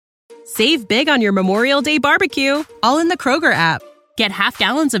Save big on your Memorial Day barbecue, all in the Kroger app. Get half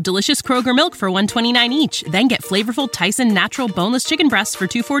gallons of delicious Kroger milk for $1.29 each. Then get flavorful Tyson natural boneless chicken breasts for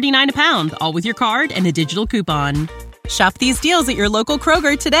 $2.49 a pound, all with your card and a digital coupon. Shop these deals at your local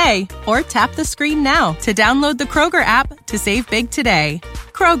Kroger today, or tap the screen now to download the Kroger app to save big today.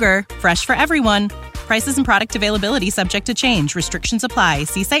 Kroger, fresh for everyone. Prices and product availability subject to change. Restrictions apply.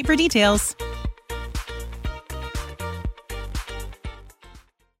 See site for details.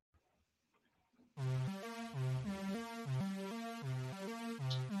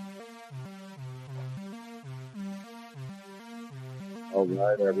 All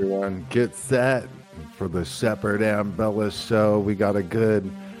right, everyone, get set for the Shepherd and Bella show. We got a good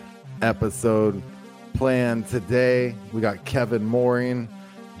episode planned today. We got Kevin Mooring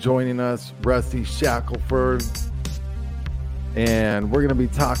joining us, Rusty Shackelford, and we're going to be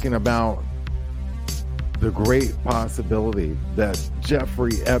talking about the great possibility that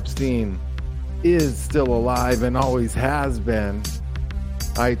Jeffrey Epstein is still alive and always has been.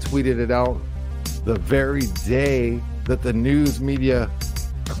 I tweeted it out the very day that the news media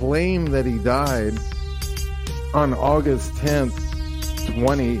claimed that he died on August 10th,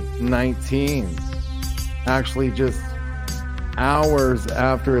 2019. Actually, just hours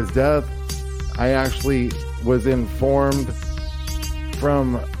after his death, I actually was informed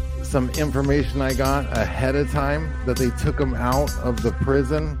from some information I got ahead of time that they took him out of the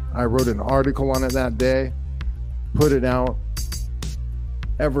prison. I wrote an article on it that day, put it out.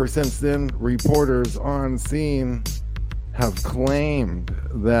 Ever since then, reporters on scene have claimed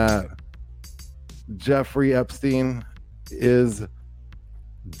that Jeffrey Epstein is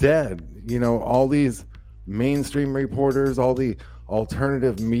dead. You know, all these mainstream reporters, all the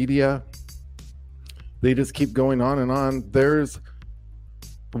alternative media, they just keep going on and on. There's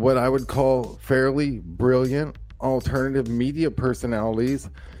what I would call fairly brilliant alternative media personalities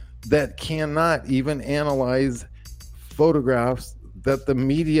that cannot even analyze photographs that the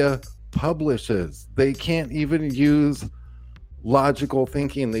media publishes. They can't even use logical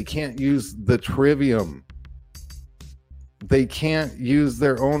thinking. They can't use the trivium. They can't use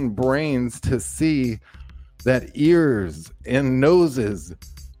their own brains to see that ears and noses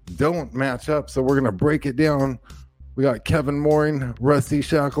don't match up. So we're going to break it down. We got Kevin Mooring, Rusty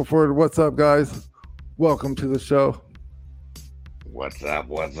Shackelford. What's up, guys? Welcome to the show. What's up?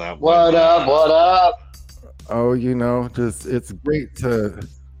 What up? Oh, you know, just it's great to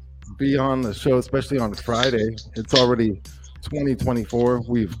be on the show, especially on Friday. It's already 2024.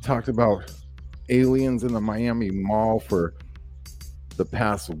 We've talked about aliens in the Miami Mall for the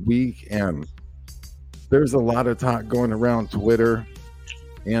past week, and there's a lot of talk going around Twitter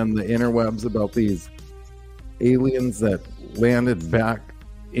and the interwebs about these aliens that landed back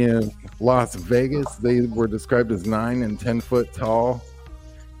in Las Vegas. They were described as 9 and 10 foot tall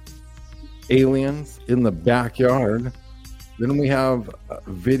aliens in the backyard. Then we have a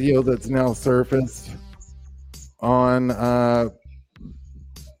video that's now surfaced on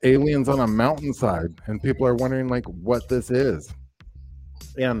aliens on a mountainside, and people are wondering like what this is.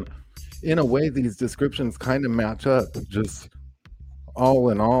 And in a way, these descriptions kind of match up, just all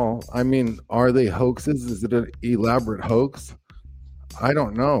in all. I mean, are they hoaxes? Is it an elaborate hoax? I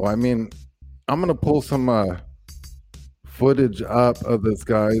don't know. I mean, I'm gonna pull some footage up of this,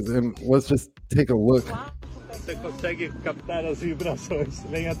 guys, and let's just take a look. Você consegue captar as vibrações.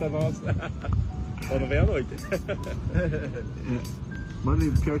 Vem até nós. Ou não vem à noite. Mano,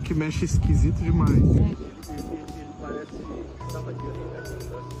 e pior que mexe esquisito demais. Ele parece. Tava aqui,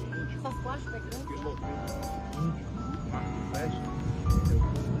 Essas plásticas é grande.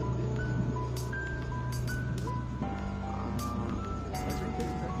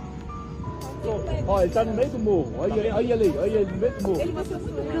 Ó, ele tá no meio do morro. Olha ele no meio do morro. Ele vai ser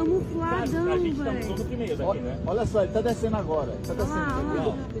camufladão, A gente tá no primeiro daqui, né? Olha só, ele tá descendo agora. Ele tá descendo.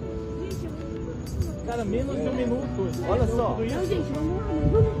 Ó. Cara, menos de um minuto. Olha só. Não, gente, vamos lá.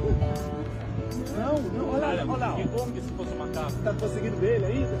 Não, olha lá. Que como que se fosse uma capa? Tá conseguindo ver ele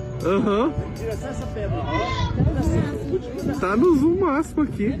ainda? Aham. Tira só essa pedra. Tá no zoom máximo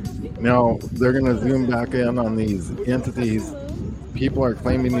aqui. Now, they're going to zoom back in on these entities. People are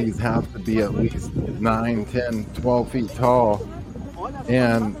claiming these have to be at least 9, 10, 12 feet tall.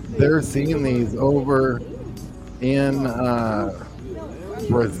 And they're seeing these over in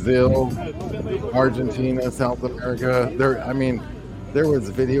Brazil, Argentina, South America. There was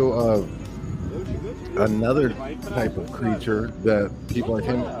video of another type of creature that people are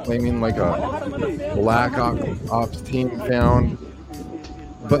claiming like a black ops team found.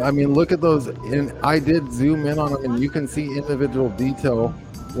 But I mean, look at those, and I did zoom in on them, and you can see individual detail.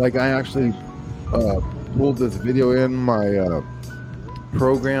 Like I actually pulled this video in my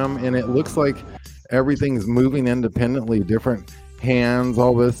program, and it looks like everything's moving independently, different hands,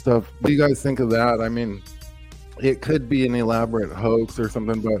 all this stuff. What do you guys think of that? I mean, it could be an elaborate hoax or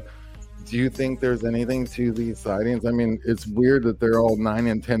something, but do you think there's anything to these sightings? I mean, it's weird that they're all 9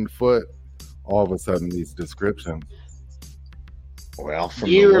 and 10 foot all of a sudden, these descriptions. Well, do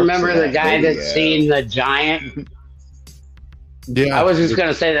you remember the guy that's seen the giant? Yeah, I was just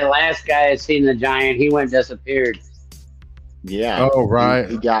gonna say the last guy that seen the giant, he went disappeared. Yeah. Oh, right.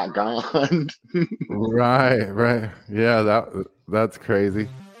 He got gone. Right. Yeah, that's crazy.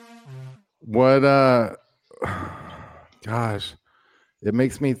 What gosh, it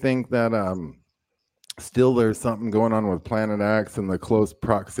makes me think that still there's something going on with Planet X and the close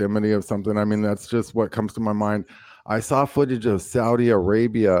proximity of something. I mean, that's just what comes to my mind. I saw footage of Saudi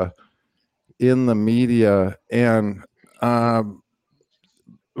Arabia in the media, and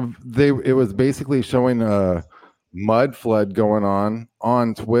it was basically showing a mud flood going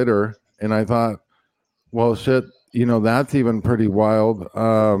on Twitter, and I thought, well, shit, that's even pretty wild.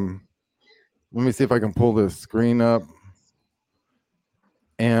 Let me see if I can pull this screen up,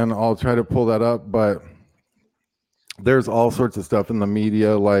 and I'll try to pull that up, but there's all sorts of stuff in the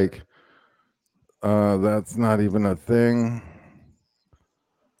media, like that's not even a thing.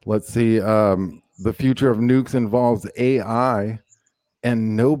 Let's see. The future of nukes involves AI,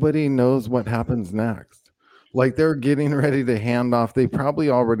 and nobody knows what happens next. Like, they're getting ready to hand off. They probably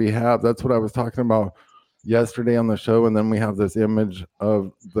already have. That's what I was talking about yesterday on the show. And then we have this image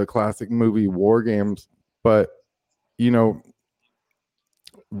of the classic movie War Games. But,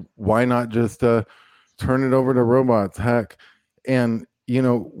 why not just turn it over to robots? Heck. And,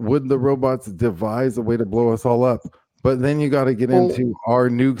 would the robots devise a way to blow us all up? But then you got to get into, are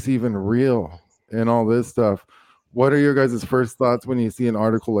nukes even real and all this stuff? What are your guys' first thoughts when you see an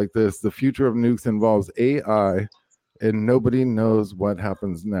article like this? The future of nukes involves AI, and nobody knows what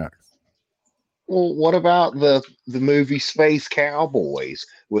happens next. Well, what about the movie Space Cowboys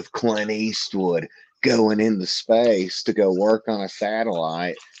with Clint Eastwood going into space to go work on a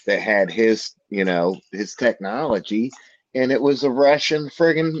satellite that had his technology, and it was a Russian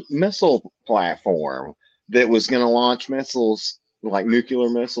friggin' missile platform that was going to launch missiles, like nuclear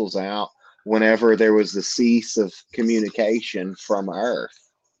missiles, out whenever there was the cease of communication from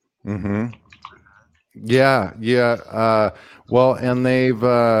Earth. Mm-hmm. Yeah. Well, and they've,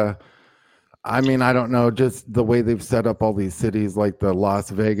 I mean, I don't know, just the way they've set up all these cities, like the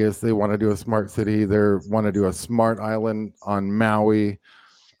Las Vegas, they want to do a smart city. They want to do a smart island on Maui.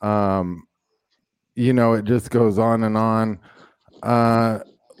 It just goes on and on.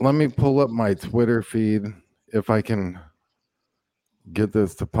 Let me pull up my Twitter feed if I can get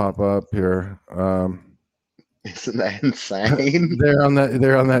this to pop up here. Isn't that insane? They're on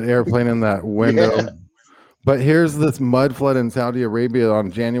that airplane in that window. Yeah. But here's this mud flood in Saudi Arabia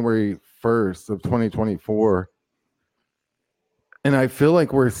on January 1st of 2024. And I feel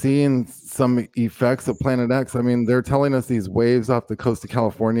like we're seeing some effects of Planet X. I mean, they're telling us these waves off the coast of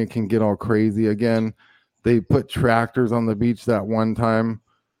California can get all crazy again. They put tractors on the beach that one time.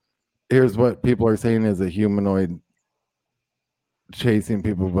 Here's what people are saying is a humanoid chasing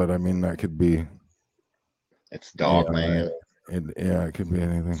people, but I mean, that could be. It's dog man. It could be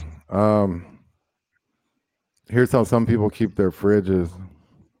anything. Here's how some people keep their fridges.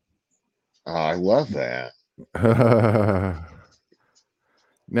 Oh, I love that.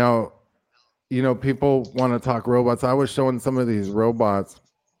 Now, people want to talk robots. I was showing some of these robots.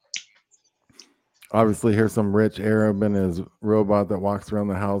 Obviously, here's some rich Arab and his robot that walks around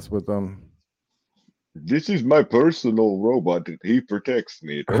the house with them. This is my personal robot that he protects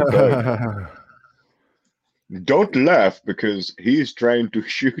me. Don't laugh because he's trying to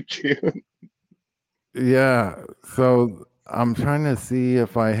shoot you. Yeah. So I'm trying to see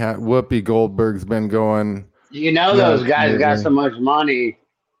if I had Whoopi Goldberg's been going. Those guys got so much money,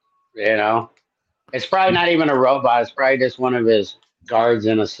 It's probably not even a robot. It's probably just one of his guards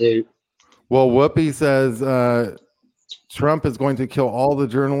in a suit. Well, Whoopi says Trump is going to kill all the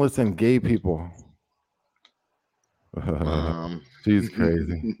journalists and gay people. She's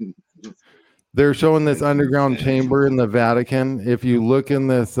crazy. They're showing this underground chamber in the Vatican. If you look in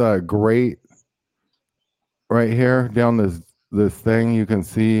this grate right here down this thing, you can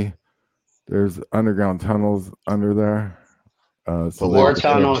see there's underground tunnels under there. So more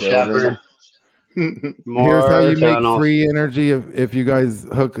tunnels, Shepard. Here's how you make free energy if you guys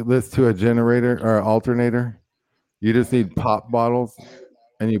hook this to a generator or alternator. You just need pop bottles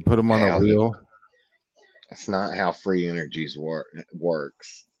and you put them on a wheel. That's not how free energies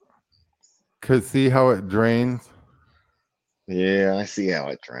works. Cause see how it drains? Yeah, I see how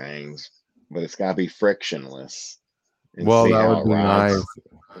it drains, but it's gotta be frictionless. and Well, see that how would it be rides. nice.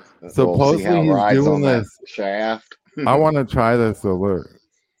 We'll see Supposedly how it he's rides doing on that this. shaft. I want to try this though. Look,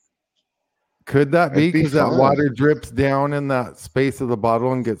 could that be It'd be because that fun. water drips down in that space of the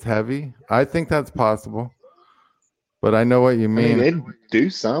bottle and gets heavy? I think that's possible. But I know what you I mean, mean. it'd do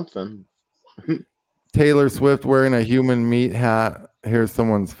something. Taylor Swift wearing a human meat hat. Here's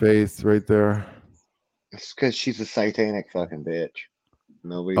someone's face right there. It's because she's a satanic fucking bitch.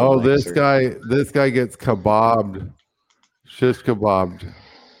 Nobody Oh, likes this her. guy gets kebabbed. Shish kebabbed.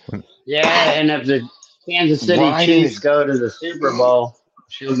 Yeah, and if the Kansas City Right in Chiefs his go to the Super Bowl,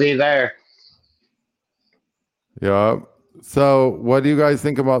 she'll be there. Yep. So, what do you guys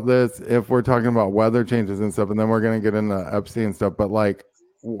think about this? If we're talking about weather changes and stuff, and then we're gonna get into Epstein stuff, but like,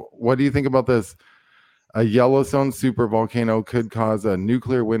 what do you think about this? A Yellowstone supervolcano could cause a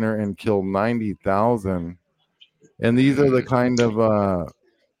nuclear winter and kill 90,000. And these are the kind of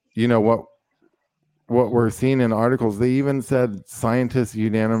what we're seeing in articles. They even said scientists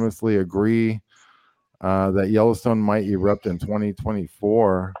unanimously agree that Yellowstone might erupt in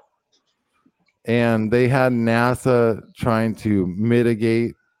 2024. And they had NASA trying to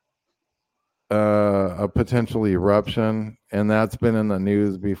mitigate a potential eruption, and that's been in the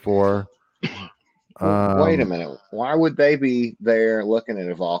news before. Wait a minute. Why would they be there looking at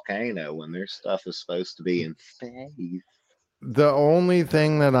a volcano when their stuff is supposed to be in space? The only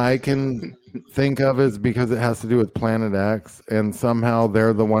thing that I can think of is because it has to do with Planet X, and somehow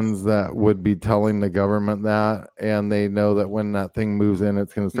they're the ones that would be telling the government that, and they know that when that thing moves in,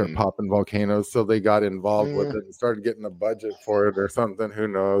 it's going to start popping volcanoes. So they got involved with it and started getting a budget for it or something. Who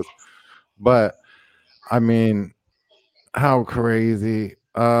knows? But I mean, how crazy.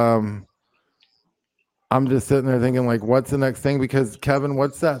 I'm just sitting there thinking, like, what's the next thing? Because Kevin,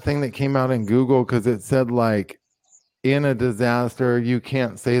 what's that thing that came out in Google? Because it said like, in a disaster, you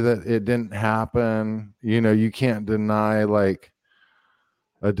can't say that it didn't happen. You know, you can't deny like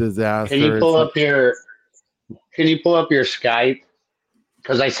a disaster. Can you pull up your Skype?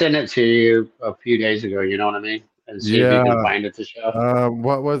 Because I sent it to you a few days ago, you know what I mean? And see if you can find it to show.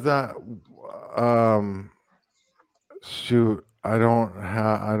 What was that? Shoot, I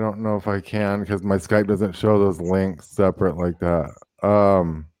don't know if I can because my Skype doesn't show those links separate like that.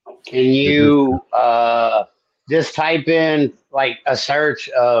 Can you just type in like a search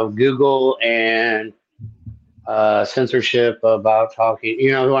of Google and censorship about talking?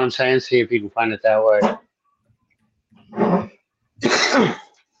 You know what I'm saying? See if you can find it that way.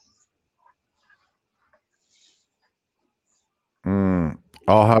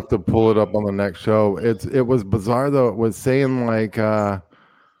 I'll have to pull it up on the next show. It was bizarre though. It was saying like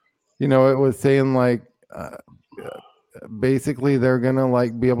basically they're gonna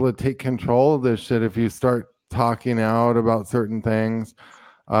like be able to take control of this shit if you start talking out about certain things.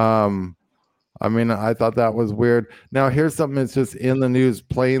 I mean, I thought that was weird. Now here's something that's just in the news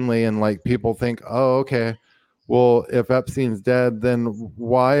plainly, and like people think, oh, okay, well, if Epstein's dead, then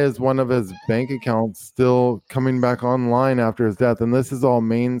why is one of his bank accounts still coming back online after his death? And this is all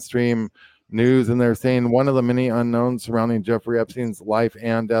mainstream news, and they're saying one of the many unknowns surrounding Jeffrey Epstein's life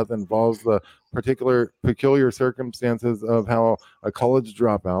and death involves the peculiar circumstances of how a college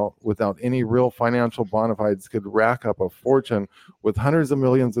dropout without any real financial bona fides could rack up a fortune with hundreds of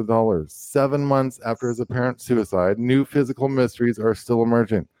millions of dollars. 7 months after his apparent suicide, new physical mysteries are still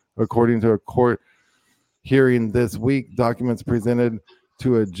emerging. According to a court hearing this week, documents presented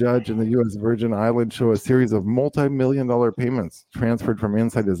to a judge in the U.S. Virgin Islands show a series of multi-million-dollar payments transferred from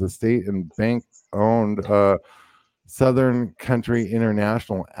inside his estate and bank-owned Southern Country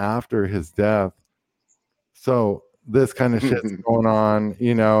International after his death. So this kind of shit's going on,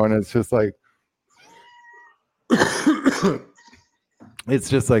 you know, and it's just like,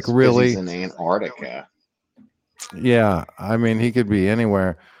 it's just like really. He's in Antarctica. Yeah, I mean, he could be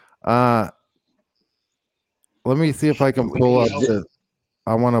anywhere. Let me see if I can pull up this.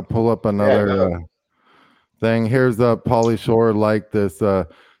 I want to pull up another thing. Here's Pauly Shore like this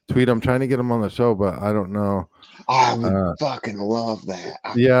tweet. I'm trying to get him on the show, but I don't know. I would fucking love that.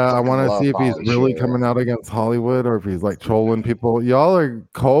 I want to see if he's really coming out against Hollywood or if he's like trolling people. Y'all are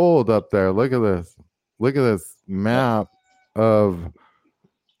cold up there. Look at this. Look at this map of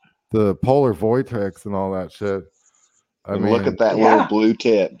the polar vortex and all that shit. I mean, look at that little blue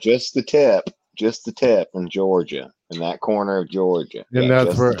tip. Just the tip in Georgia, in that corner of Georgia. And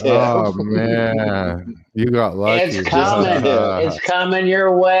that's where, oh man, you got lucky. It's coming. It's coming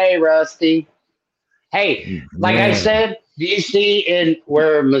your way, Rusty. Hey, like I said, do you see in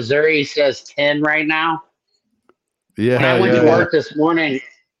where Missouri says 10 right now? Yeah. When I went to work this morning,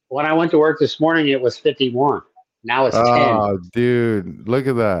 it was 51. Now it's 10. Oh, dude, look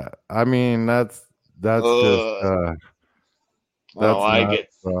at that. I mean, that's just I don't like it.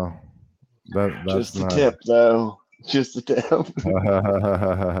 Well, that's Just the not. tip, though. Just the tip.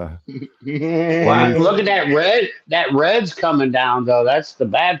 Wow, look at that red. That red's coming down though. That's the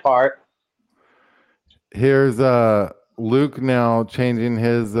bad part. Here's Luke now changing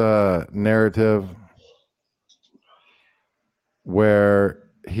his narrative where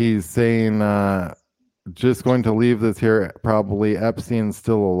he's saying just going to leave this here, probably Epstein's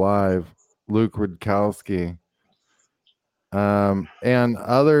still alive, Luke Rudkowski. And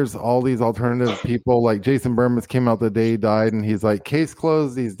others, all these alternative people like Jason Burmas came out the day he died and he's like, case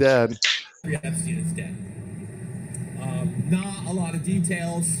closed, he's dead. Epstein is dead. Not a lot of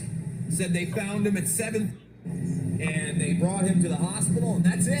details. Said they found him at 7 and they brought him to the hospital, and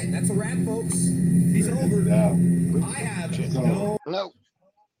that's it. That's a wrap, folks. He's over. I have no.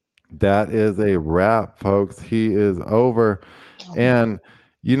 That is a wrap, folks. He is over. And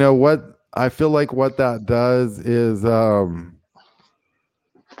you know what? I feel like what that does is,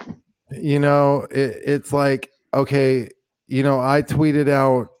 it's like, okay, I tweeted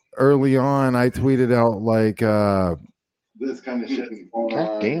out early on, like, this kind of shit is going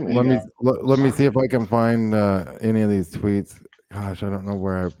on. Let me see if I can find any of these tweets. Gosh, I don't know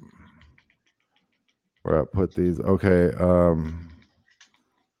where I put these. Okay, I'm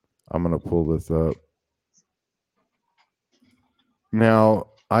gonna pull this up. Now,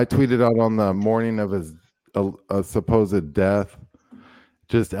 I tweeted out on the morning of his supposed death,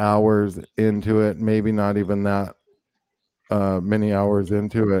 just hours into it, maybe not even that many hours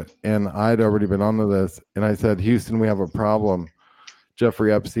into it, and I'd already been onto this, and I said, Houston, we have a problem.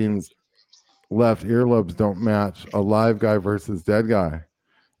 Jeffrey Epstein's left earlobes don't match a live guy versus dead guy.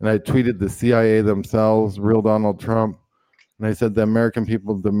 And I tweeted the CIA themselves, real Donald Trump, and I said the American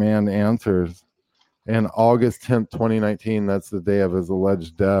people demand answers. And August 10th, 2019, that's the day of his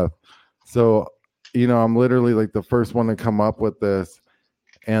alleged death. So, I'm literally like the first one to come up with this.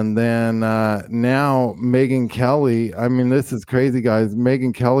 And then now Megyn Kelly, I mean, this is crazy, guys.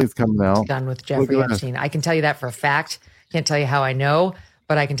 Megyn Kelly's coming out. Done with Jeffrey Epstein. I can tell you that for a fact. Can't tell you how I know,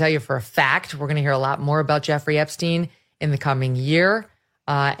 but I can tell you for a fact we're going to hear a lot more about Jeffrey Epstein in the coming year.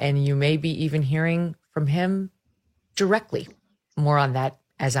 And you may be even hearing from him directly. More on that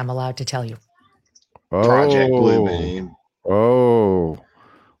as I'm allowed to tell you. Project Bluebeam. Oh,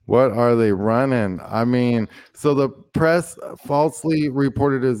 what are they running? I mean, so the press falsely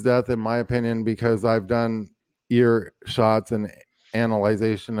reported his death, in my opinion, because I've done ear shots and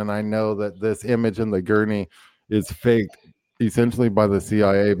analyzation, and I know that this image in the gurney is faked essentially by the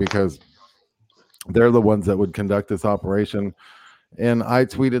CIA because they're the ones that would conduct this operation. And I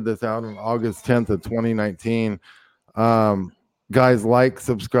tweeted this out on August 10th of 2019. Guys, like,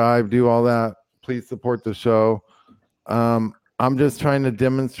 subscribe, do all that. Please support the show. I'm just trying to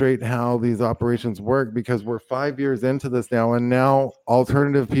demonstrate how these operations work because we're 5 years into this now, and now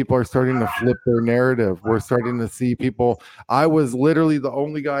alternative people are starting to flip their narrative. We're starting to see people. I was literally the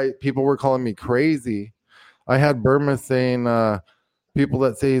only guy. People were calling me crazy. I had Burma saying people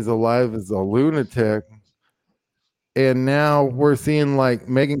that say he's alive is a lunatic. And now we're seeing like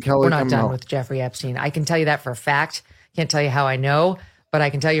Megyn Kelly. We're not done with Jeffrey Epstein. I can tell you that for a fact. Can't tell you how I know, but I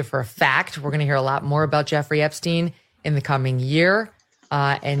can tell you for a fact we're going to hear a lot more about Jeffrey Epstein in the coming year.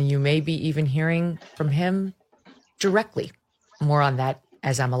 And you may be even hearing from him directly. More on that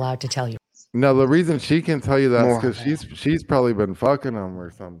as I'm allowed to tell you. No, the reason she can tell you that is because she's probably been fucking him or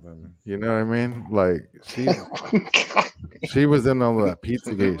something. You know what I mean? Like she was in all that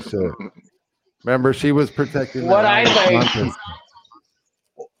Pizzagate shit. Remember, she was protecting what I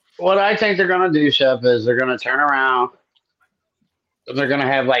think they're gonna do, Chef, is they're gonna turn around and they're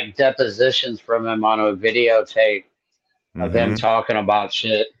gonna have like depositions from him on a videotape of them talking about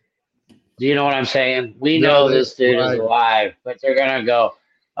shit. Do you know what I'm saying? We know this dude is alive, but they're gonna go,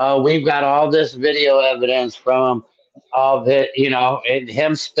 oh, we've got all this video evidence from him, all that, and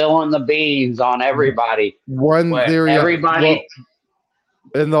him spilling the beans on everybody. One theory, everybody,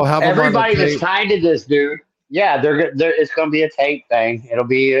 and they'll have everybody that's tied to this dude. Yeah, it's going to be a tape thing. It'll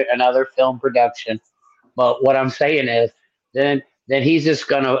be another film production. But what I'm saying is, then he's just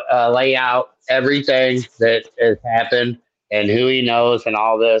going to lay out everything that has happened and who he knows and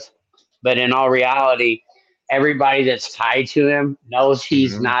all this. But in all reality, everybody that's tied to him knows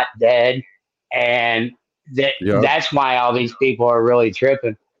he's not dead. And that's why all these people are really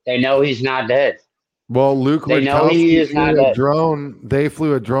tripping. They know he's not dead. Well, Luke Rudkowski flew a drone. They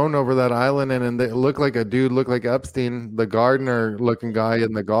flew a drone over that island, and it looked like a dude, looked like Epstein, the gardener-looking guy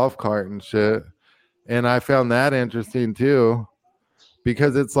in the golf cart and shit. And I found that interesting too,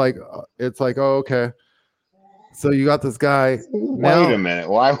 because it's like, oh, okay. So you got this guy. Wait a minute.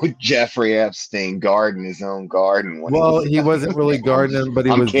 Why would Jeffrey Epstein garden his own garden? Well, he wasn't really gardening, but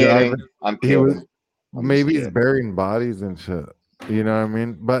he was kidding. driving. I'm He kidding. was maybe he's burying bodies and shit. You know what I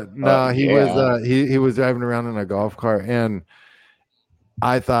mean? But no, he was he was driving around in a golf cart, and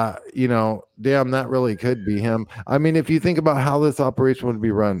I thought, damn, that really could be him. I mean, if you think about how this operation would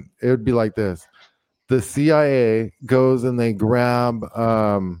be run, it would be like this. The CIA goes and they grab,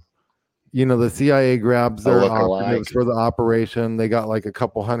 the CIA grabs their operatives for the operation. They got like a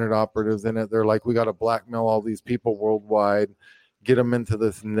couple hundred operatives in it. They're like, we got to blackmail all these people worldwide, get them into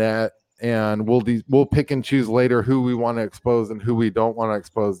this net, and we'll pick and choose later who we want to expose and who we don't want to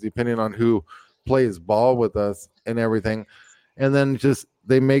expose, depending on who plays ball with us and everything. And then just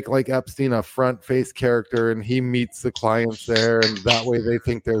they make like Epstein a front face character, and he meets the clients there, and that way they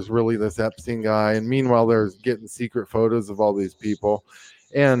think there's really this Epstein guy. And meanwhile, they're getting secret photos of all these people.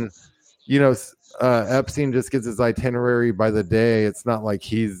 And Epstein just gets his itinerary by the day. It's not like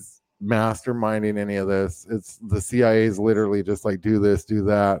he's masterminding any of this. It's the CIA is literally just like, do this, do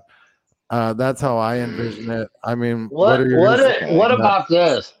that. That's how I envision it. I mean, what about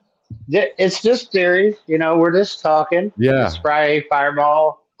this? It's just theory. We're just talking. Yeah. It's Friday,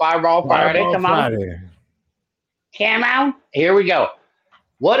 Fireball Friday. Come on. Here we go.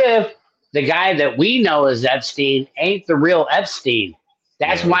 What if the guy that we know as Epstein ain't the real Epstein?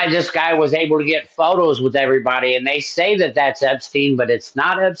 That's why this guy was able to get photos with everybody, and they say that that's Epstein, but it's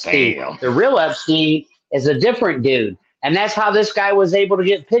not Epstein. Damn. The real Epstein is a different dude, and that's how this guy was able to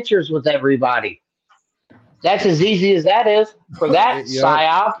get pictures with everybody. That's as easy as that is for that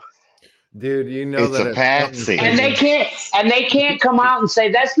psyop. Dude, it's a patsy. And they can't come out and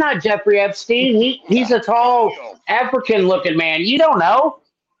say that's not Jeffrey Epstein. He's a tall African-looking man. You don't know.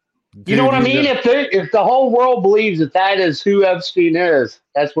 You know what I mean? If the whole world believes that is who Epstein is,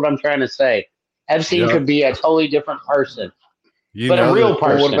 that's what I'm trying to say. Epstein could be a totally different person, but a real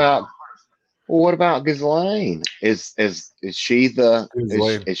person. What about Ghislaine? Is she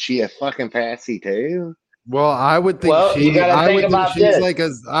is she a fucking patsy too? Well, I would think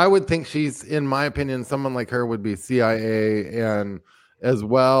I would think she's, in my opinion, someone like her would be CIA and as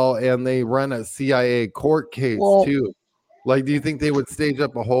well, and they run a CIA court case too. Like, do you think they would stage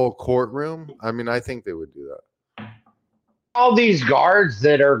up a whole courtroom? I mean, I think they would do that. All these guards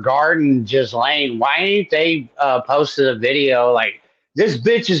that are guarding Ghislaine, why ain't they posted a video like, this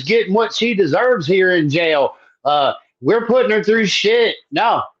bitch is getting what she deserves here in jail? We're putting her through shit.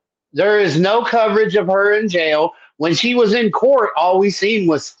 No. There is no coverage of her in jail. When she was in court, all we seen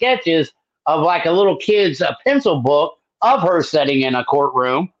was sketches of like a little kid's pencil book of her sitting in a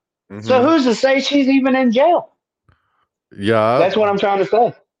courtroom. Mm-hmm. So who's to say she's even in jail? Yeah. That's what I'm trying to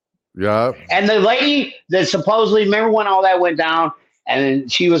say. Yeah. And the lady that supposedly, remember when all that went down and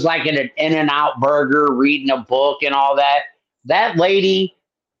she was like in an In-N-Out burger reading a book and all that? That lady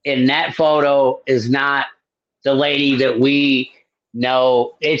in that photo is not the lady that we...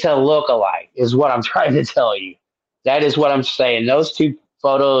 No, it's a look-alike, is what I'm trying to tell you. That is what I'm saying. Those two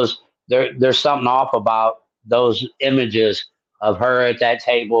photos, there's something off about those images of her at that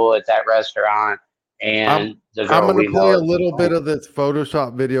table at that restaurant and the girl. I'm going to play a little bit of this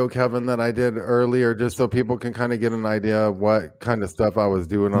Photoshop video, Kevin, that I did earlier, just so people can kind of get an idea of what kind of stuff I was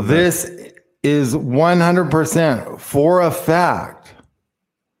doing on this. This is 100% for a fact.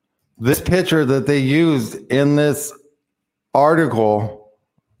 This picture that they used in this article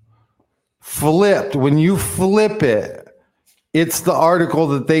flipped. When you flip it, it's the article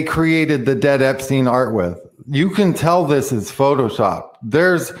that they created the dead Epstein art with. You can tell this is Photoshop.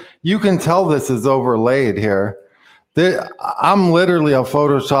 You can tell this is overlaid here. I'm literally a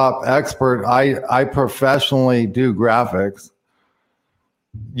Photoshop expert. I professionally do graphics.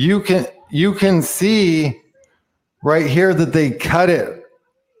 You can see right here that they cut it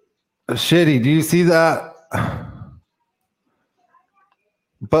shitty. Do you see that?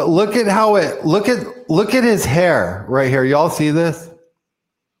 But look at how look at his hair right here. Y'all see this?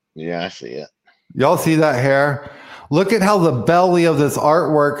 Yeah, I see it. Y'all see that hair? Look at how the belly of this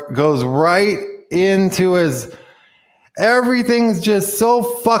artwork goes right into his. Everything's just so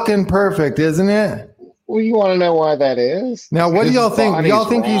fucking perfect, isn't it? Well, you want to know why that is? Now, what do y'all think? Y'all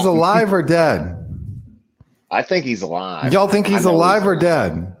think he's alive or dead? I think he's alive. Y'all think he's alive or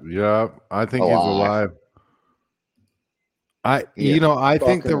dead? Yeah, I think he's alive. I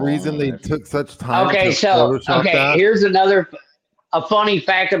think the reason they took such time. Here's a funny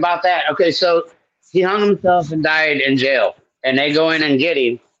fact about that. Okay, so he hung himself and died in jail, and they go in and get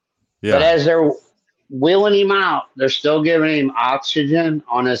him. Yeah. But as they're wheeling him out, they're still giving him oxygen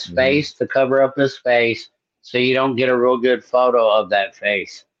on his face to cover up his face, so you don't get a real good photo of that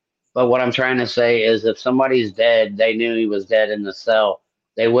face. But what I'm trying to say is if somebody's dead, they knew he was dead in the cell,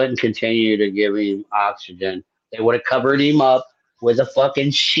 they wouldn't continue to give him oxygen. They would have covered him up with a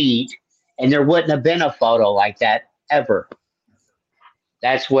fucking sheet, and there wouldn't have been a photo like that ever.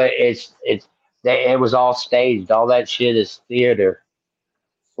 That's what it was all staged. All that shit is theater.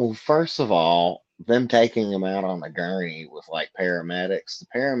 Well, first of all, them taking him out on the gurney with like paramedics, the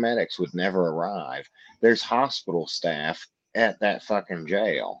paramedics would never arrive. There's hospital staff at that fucking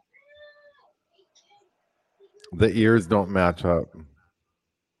jail. The ears don't match up.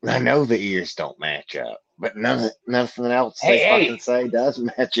 I know the ears don't match up, but nothing else they fucking say does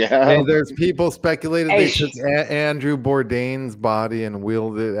match up. Hey, there's people speculated they took Andrew Bourdain's body and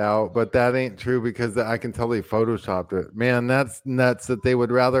wheeled it out, but that ain't true because I can tell they photoshopped it. Man, that's nuts that they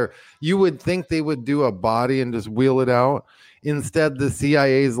would rather. You would think they would do a body and just wheel it out. Instead, the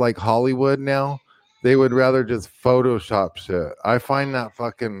CIA's like Hollywood now. They would rather just Photoshop shit. I find that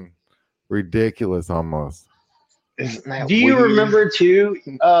fucking ridiculous almost. Isn't that Do you remember too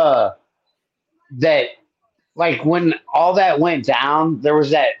that like when all that went down, there was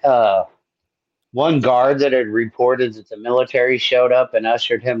that one guard that had reported that the military showed up and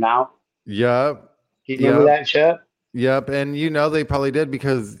ushered him out? Yep. Do you remember that shit? Yep. And they probably did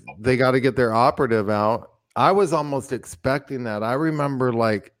because they got to get their operative out. I was almost expecting that. I remember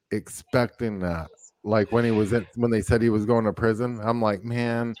like expecting that. Like when they said he was going to prison, I'm like,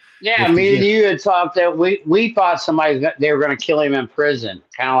 man. Yeah, me and you had talked that we thought they were going to kill him in prison,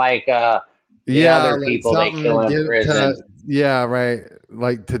 kind of like the other people they kill in prison. Yeah, right.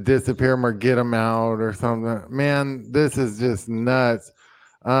 Like to disappear him or get him out or something. Man, this is just nuts.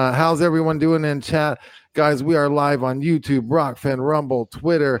 How's everyone doing in chat? Guys, we are live on YouTube, Rockfin, Rumble,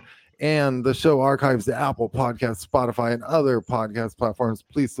 Twitter, and the show archives to Apple Podcasts, Spotify, and other podcast platforms.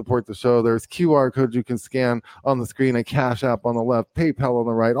 Please support the show. There's QR codes you can scan on the screen, a Cash App on the left, PayPal on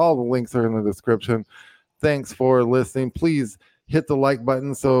the right. All the links are in the description. Thanks for listening. Please hit the like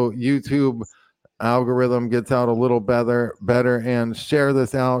button so YouTube algorithm gets out a little better, and share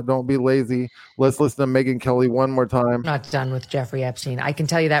this out. Don't be lazy. Let's listen to Megyn Kelly one more time. I'm not done with Jeffrey Epstein. I can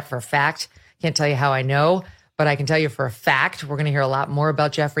tell you that for a fact. Can't tell you how I know, but I can tell you for a fact we're going to hear a lot more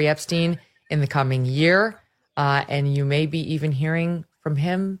about Jeffrey Epstein in the coming year, and you may be even hearing from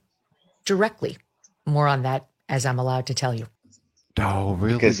him directly. More on that as I'm allowed to tell you. Oh,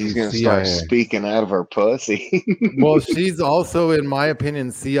 really? Because he's going to start speaking out of her pussy. Well, she's also, in my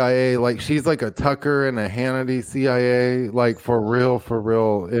opinion, CIA. Like, she's like a Tucker and a Hannity CIA. Like, for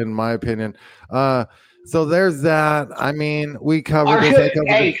real, in my opinion. So there's that. I mean, we covered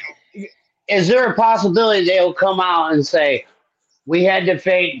this. Is there a possibility they'll come out and say, we had to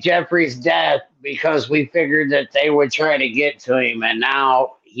fake Jeffrey's death because we figured that they would try to get to him, and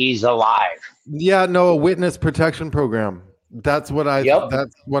now he's alive? Yeah, no, a witness protection program. That's what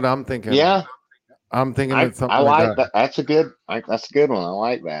That's what I'm thinking. Yeah, I'm thinking it's something. I like that. That's a good one. I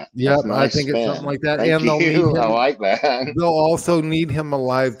like that. Yeah, nice I think spin. it's something like that. Thank and you. I like that. They'll also need him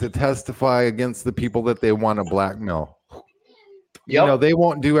alive to testify against the people that they want to blackmail. You know, they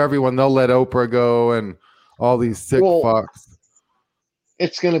won't do everyone. They'll let Oprah go and all these sick fucks.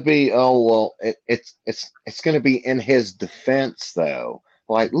 It's going to be it's going to be in his defense though.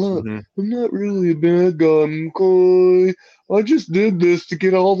 Like, look, I'm not really a bad guy, okay? I just did this to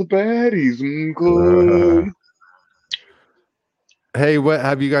get all the baddies, okay? Hey, what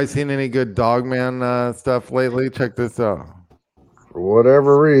have you guys seen any good Dogman stuff lately? Check this out. For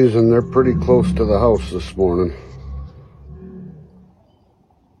whatever reason, they're pretty close to the house this morning.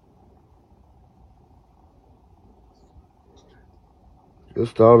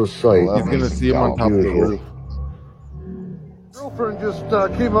 Just out of sight. He's going to see him on top of the roof. Girlfriend just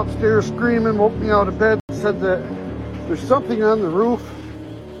came upstairs screaming, woke me out of bed, said that there's something on the roof,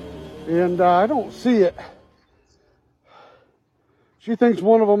 and I don't see it. She thinks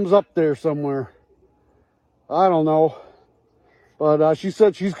one of them's up there somewhere. I don't know. But she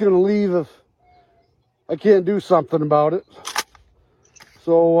said she's going to leave if I can't do something about it.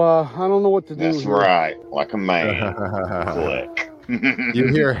 So I don't know what to do. That's here. right. Like a man. Click. You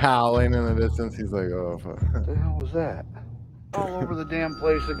hear howling in the distance. He's like, oh, fuck. What the hell was that? All over the damn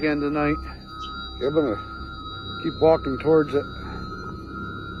place again tonight. I'm going to keep walking towards it.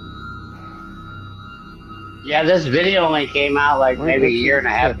 Yeah, this video only came out like maybe a year and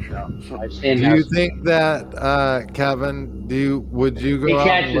a half ago. I've seen do you think that, Kevin, would you go out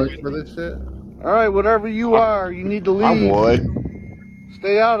and look for this shit? All right, whatever you are, you need to leave. I would.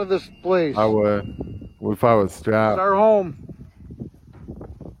 Stay out of this place. I would. If I was strapped. It's our home.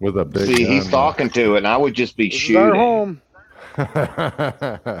 With a big See, gun. he's talking to it, and I would just be shooting. Our home.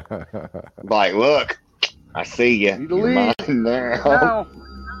 Like, look, I see you. You're mine now.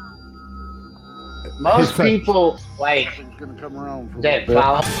 most people that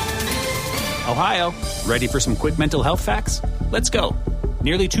follow. Ohio, ready for some quick mental health facts? Let's go.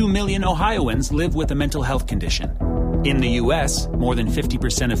 Nearly 2 million Ohioans live with a mental health condition. In the U.S., more than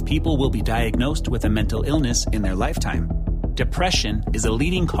 50% of people will be diagnosed with a mental illness in their lifetime. Depression is a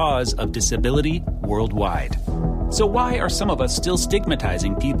leading cause of disability worldwide. So why are some of us still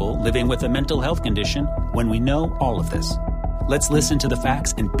stigmatizing people living with a mental health condition when we know all of this? Let's listen to the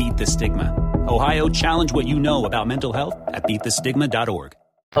facts and beat the stigma. Ohio, challenge what you know about mental health at beatthestigma.org.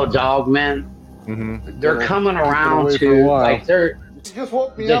 Oh, dog men, they're coming around to like they're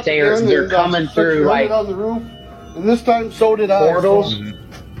coming through like on the roof, and this time so did portals.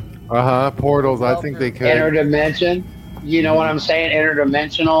 Portals. I think they can. Interdimension. You know what I'm saying?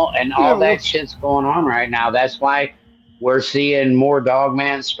 Interdimensional, and all that shit's going on right now. That's why we're seeing more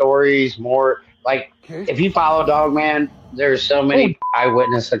Dogman stories. More like if you follow Dogman, there's so many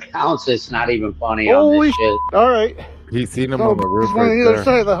eyewitness accounts. It's not even funny on this shit. All right. He's seen him on the roof. He's on the other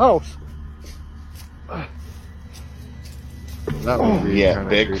side of the house. That would be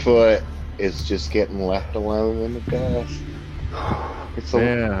Bigfoot is just getting left alone in the dust. It's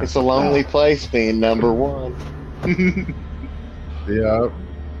a lonely place being number one. Yeah,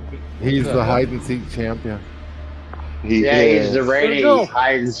 he's the hide and seek champion. He's the reigning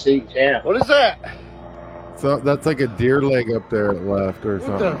hide and seek champ. What is that? So that's like a deer leg up there left or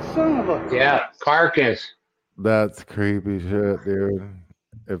something. What the son of a... Yeah, carcass. That's creepy shit, dude.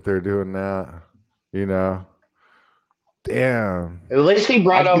 If they're doing that, you know. Damn. At least he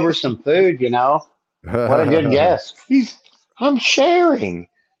brought over some food, you know. What a good guess. I'm sharing.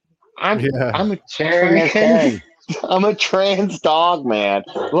 I'm a sharing. I'm a trans dog man.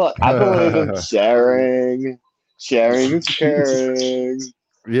 Look, I believe in sharing. Sharing is caring.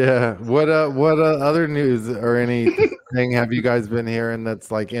 Yeah. What other news or anything have you guys been hearing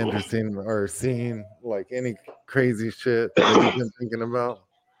that's like interesting or seen like any crazy shit that you've been thinking about?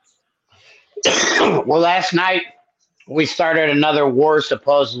 Well, last night we started another war.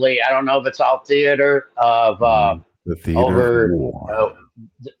 Supposedly, I don't know if it's all theater of the theater over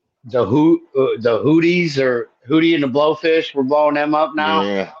the Houthis or Houthi and the Blowfish. We're blowing them up now.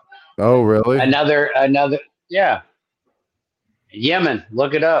 Yeah. Oh, really? Another. Yeah. Yemen,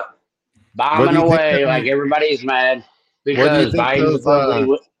 look it up. Bombing away like everybody's mad because Biden's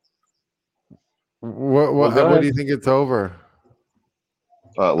supposedly. What do you think it's over?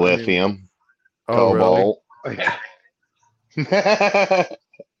 Lithium. Oh, cobalt. Really?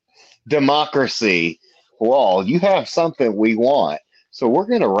 Democracy. Well, you have something we want, so we're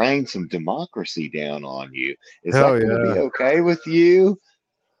going to rain some democracy down on you. Is that going to be okay with you?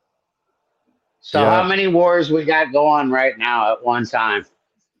 So how many wars we got going right now at one time?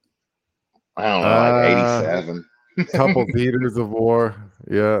 I don't know, like 87. Couple theaters of war.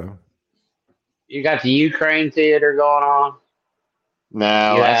 Yeah. You got the Ukraine theater going on.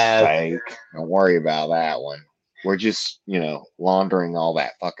 No, that's fake. Don't worry about that one. We're just, laundering all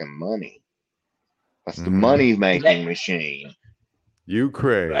that fucking money. That's the money-making machine.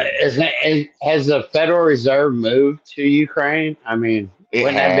 Ukraine. Has the Federal Reserve moved to Ukraine? I mean,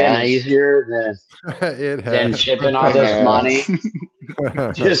 wouldn't that have been easier than shipping all this money?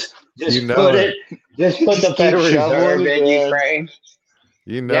 just put the Federal Reserve in Ukraine.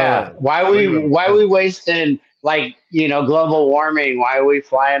 Why we wasting global warming? Why are we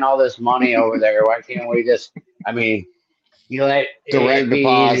flying all this money over there? Why can't we just? I mean, direct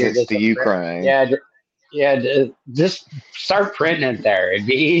deposits to Ukraine. Just start printing it there. It'd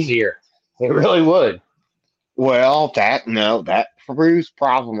be easier. It really would. Well, that proves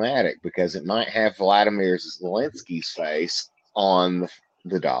problematic because it might have Vladimir Zelensky's face on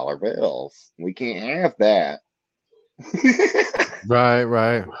the dollar bills. We can't have that.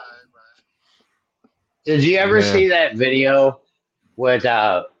 Right. Did you ever see that video with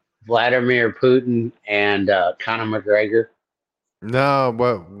Vladimir Putin and Conor McGregor? No,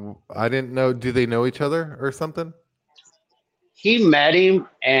 but I didn't know. Do they know each other or something? He met him,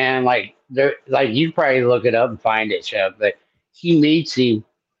 and you probably look it up and find it, Chef. But he meets him,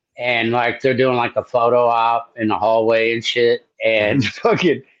 and they're doing a photo op in the hallway and shit, and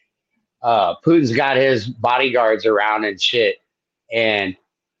fucking Putin's got his bodyguards around and shit, and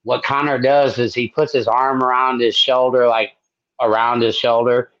what Connor does is he puts his arm around his shoulder,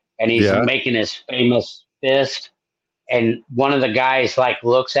 and he's making his famous fist. And one of the guys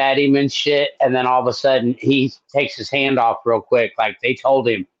looks at him and shit, and then all of a sudden he takes his hand off real quick. They told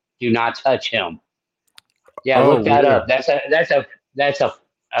him, "Do not touch him." Yeah, look that up. That's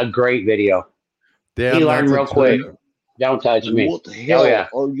a great video. Damn, he learned real quick. Don't touch me. What the hell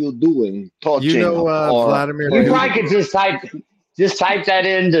are you doing? Touching? Vladimir. You probably could Just type that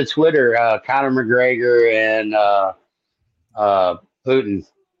into Twitter, Conor McGregor and Putin,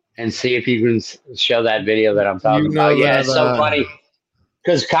 and see if you can show that video that I'm You talking know about. Yeah, that it's so funny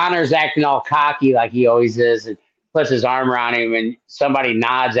because Conor's acting all cocky like he always is, and puts his arm around him, and somebody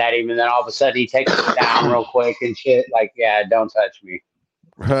nods at him, and then all of a sudden he takes it down real quick and shit. Like, yeah, don't touch me.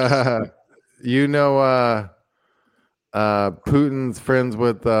 you know Putin's friends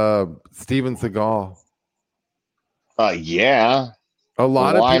with Steven Seagal. Yeah. A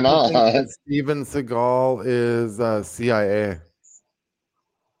lot of Why people think not? that Steven Seagal is CIA.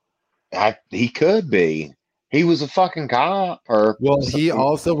 He could be. He was a fucking cop. Or Well, he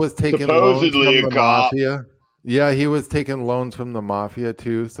also was taking loans from the mafia. Yeah, he was taking loans from the mafia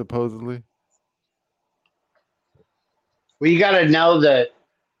too, supposedly. Well, you got to know that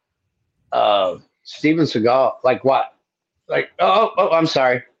Steven Seagal, like what? Like, I'm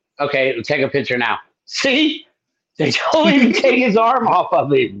sorry. Okay, take a picture now. See? They don't even take his arm off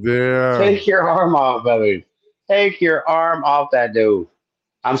of him. Yeah. Take your arm off of him. Take your arm off that dude.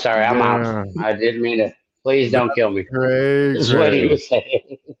 I'm sorry, I'm out. I didn't mean to. Please don't kill me. Great. Is what he was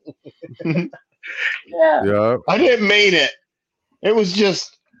saying. Yeah. Yep. I didn't mean it. It was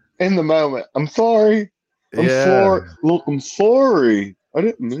just in the moment. I'm sorry. I'm sorry. Look, I'm sorry. I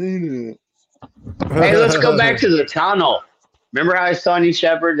didn't mean it. Hey, let's go back to the tunnel. Remember how I was telling you,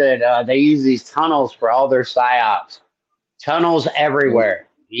 Shepard, that they use these tunnels for all their psyops? Tunnels everywhere.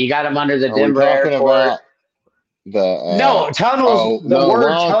 You got them under the Denver airport. No, tunnels.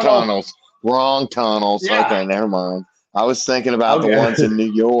 Wrong tunnels. Wrong tunnels. Yeah. Okay, never mind. I was thinking about the ones in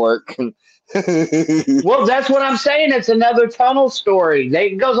New York. Well, that's what I'm saying. It's another tunnel story.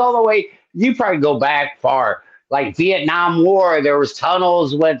 It goes all the way. You probably go back far. Like Vietnam War, there was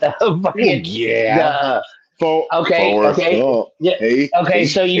tunnels with the fucking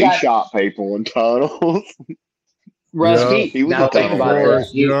So you got shot people in tunnels. Rusty, he was now think about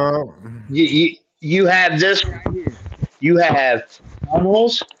this. You have this right here. You have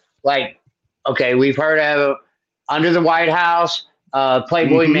tunnels like, okay, we've heard of under the White House,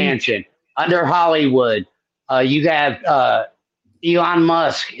 Playboy Mansion, under Hollywood. You have Elon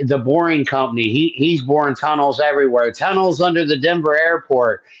Musk, the Boring Company. He's boring tunnels everywhere. Tunnels under the Denver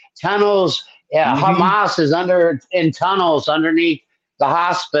airport. Tunnels. Yeah, Hamas is in tunnels underneath the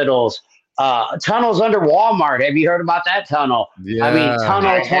hospitals. Tunnels under Walmart. Have you heard about that tunnel? Yeah. I mean,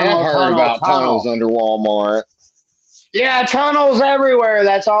 tunnel. Tunnels under Walmart. Yeah, tunnels everywhere.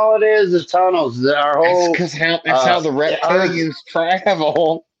 That's all it is tunnels. Our whole that's how the reptilians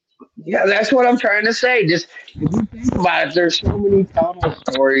travel. Yeah, that's what I'm trying to say. Just if you think about it, there's so many tunnel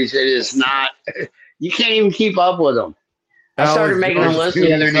stories. It is not. You can't even keep up with them. I started making a list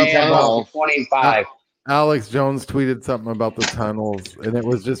the other day about 25. Alex Jones tweeted something about the tunnels, and it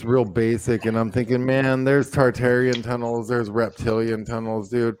was just real basic. And I'm thinking, man, there's Tartarian tunnels, there's reptilian tunnels,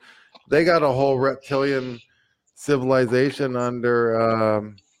 dude. They got a whole reptilian civilization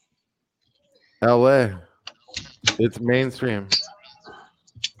under LA. It's mainstream.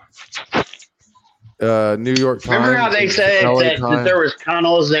 New York Times. Remember how they said that there was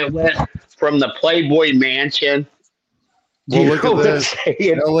tunnels that went from the Playboy Mansion? Well, look at this.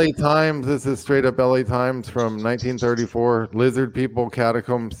 LA Times. This is straight up LA Times from 1934. Lizard people,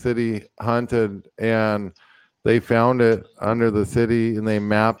 Catacomb City hunted, and they found it under the city, and they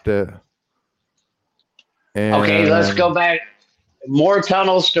mapped it. And okay, let's go back. More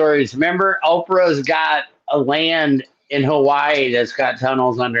tunnel stories. Remember, Oprah's got a land in Hawaii that's got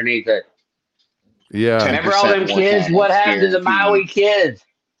tunnels underneath it. Yeah. Remember all them kids? What happened to the Maui kids?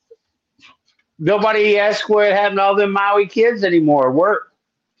 Nobody asked what happened to all them Maui kids anymore. Where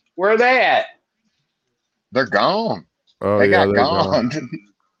are they at? They're gone. Oh, they yeah, got gone.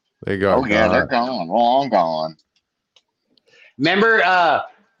 They got Oh, yeah, they're gone. Long gone. Remember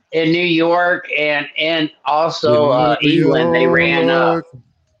in New York and also England, they ran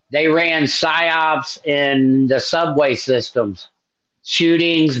psyops in the subway systems.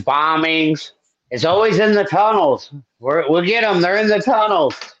 Shootings, bombings. It's always in the tunnels. We'll get them. They're in the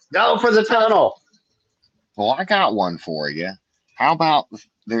tunnels. Go for the tunnel. Well, I got one for you. How about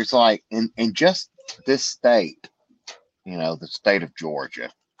there's like in just this state, the state of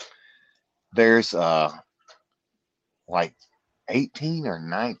Georgia, there's like 18 or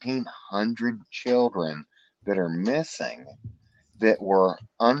 1900 children that are missing that were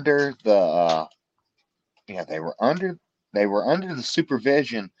under the they were under the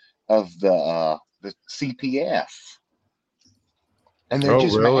supervision of the CPF. And they're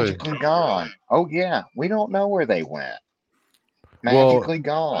just magically gone. Oh, yeah. We don't know where they went. Magically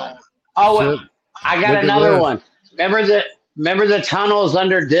gone. Oh, I got another one. Remember the tunnels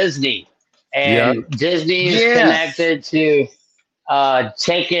under Disney? And Disney is connected to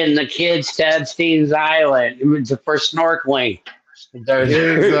taking the kids to Epstein's Island for snorkeling.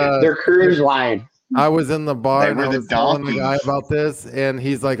 Here's Their cruise line. I was in the bar They and were I the was telling the guy donkeys. about this, and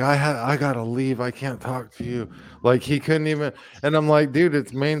he's like, I gotta leave. I can't talk to you. Like he couldn't even. And I'm like, dude,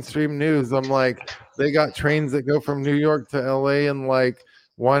 it's mainstream news. I'm like, they got trains that go from New York to LA in like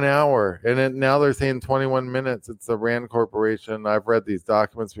 1 hour, and now they're saying 21 minutes. It's the Rand Corporation. I've read these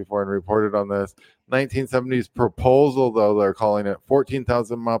documents before and reported on this 1970s proposal, though they're calling it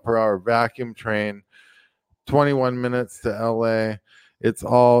 14,000 mile per hour vacuum train, 21 minutes to LA. It's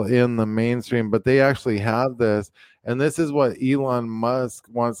all in the mainstream, but they actually have this. And this is what Elon Musk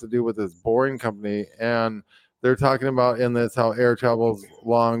wants to do with his Boring company. And they're talking about in this how air travel's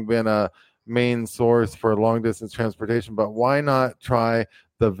long been a main source for long distance transportation. But why not try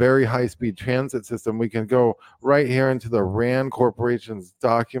the very high speed transit system? We can go right here into the Rand Corporation's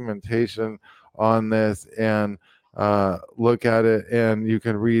documentation on this and look at it, and you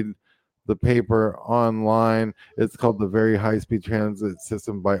can read the paper online. It's called The Very High Speed Transit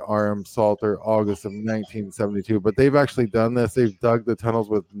System by R.M. Salter, August of 1972. But they've actually done this. They've dug the tunnels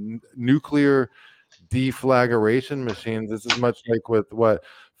with nuclear deflagration machines. This is much like with what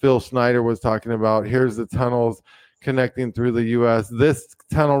Phil Snyder was talking about. Here's the tunnels connecting through the U.S. This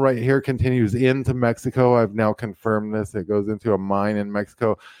tunnel right here continues into Mexico. I've now confirmed this. It goes into a mine in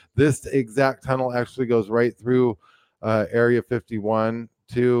Mexico. This exact tunnel actually goes right through Area 51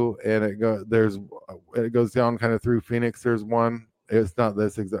 too, and it goes down kind of through Phoenix. There's one. It's not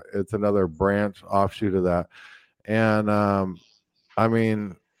this exact. It's another branch offshoot of that, and I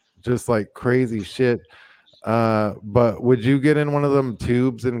mean, just like crazy shit. But would you get in one of them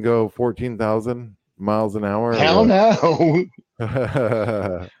tubes and go 14,000 miles an hour? Hell no.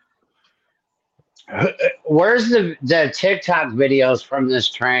 Where's the TikTok videos from this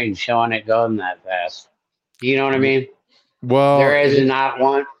train showing it going that fast? You know what I mean? Well, there is not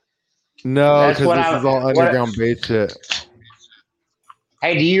one. No, because this is all underground base shit.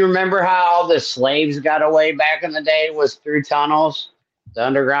 Hey, do you remember how all the slaves got away back in the day? Was through tunnels, the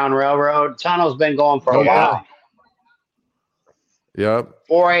Underground Railroad. Tunnel's been going for a while. Yep.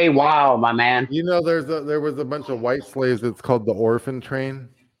 For a while, my man. You know, there was a bunch of white slaves. It's called the orphan train,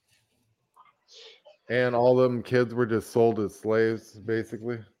 and all them kids were just sold as slaves,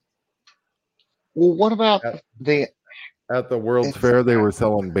 basically. Well, what about at the World's Fair? They were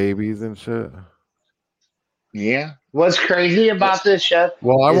selling babies and shit. Yeah. What's crazy about this shit?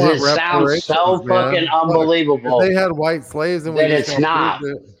 Well, I want it sounds so fucking unbelievable. If they had white slaves and that it's not.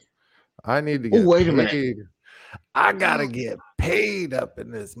 I need to get wait a paid. minute. I gotta get paid up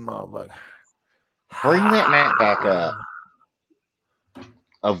in this motherfucker. Bring that map back up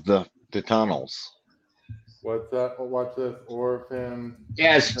of the tunnels. What's that? Watch this. Orphan.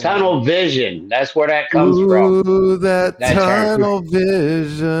 Yes, tunnel vision. That's where that comes from. Ooh, that tunnel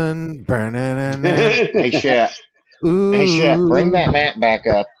vision. Hey, Chat. Hey, Chat. Bring that map back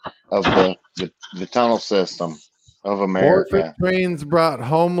up of the tunnel system of America. Orphan trains brought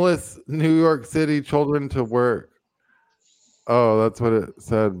homeless New York City children to work. Oh, that's what it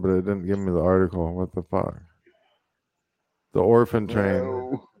said, but it didn't give me the article. What the fuck? The orphan train.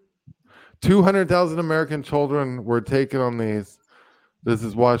 No. 200,000 American children were taken on these. This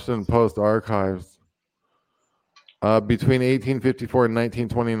is Washington Post archives. Between 1854 and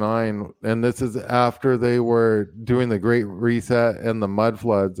 1929. And this is after they were doing the Great Reset and the mud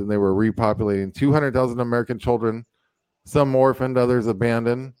floods, and they were repopulating 200,000 American children, some orphaned, others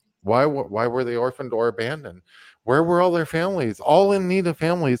abandoned. Why were they orphaned or abandoned? Where were all their families? All in need of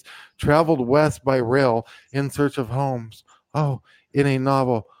families traveled west by rail in search of homes. Oh, in a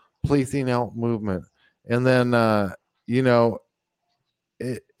novel placing out movement. And then you know,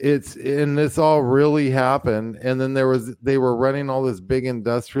 it's and this all really happened. And then they were running all this big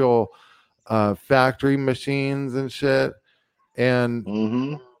industrial factory machines and shit,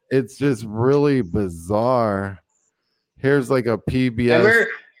 and it's just really bizarre. Here's like a PBS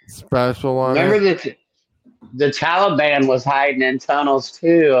special on it. The Taliban was hiding in tunnels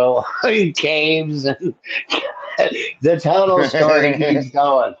too, in caves, and the tunnel story keeps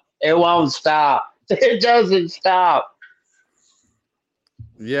going. It won't stop. It doesn't stop.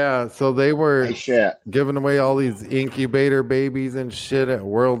 Yeah, so they were giving away all these incubator babies and shit at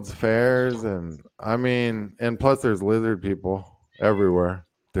World's Fairs, and I mean, and plus there's lizard people everywhere.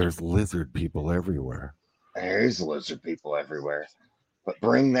 There's lizard people everywhere. There's lizard people everywhere. But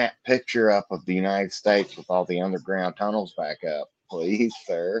bring that picture up of the United States with all the underground tunnels back up, please,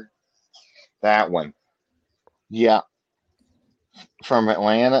 sir. That one. Yeah. From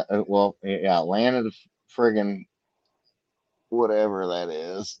Atlanta. Atlanta to friggin' whatever that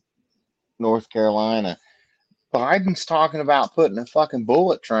is. North Carolina. Biden's talking about putting a fucking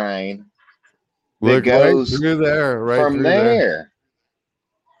bullet train that Look right goes through there, right from through there. there,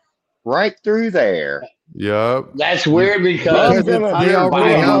 right through there. Yep. That's weird because They Hunter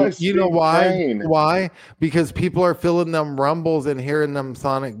already Biden. have. You know why? train. Why? Because people are feeling them rumbles and hearing them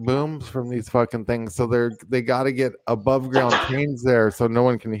sonic booms from these fucking things. So they got to get above ground trains there, so no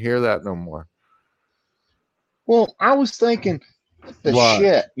one can hear that no more. Well, I was thinking, what the What?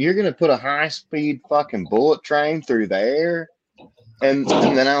 shit? You're gonna put a high speed fucking bullet train through there? And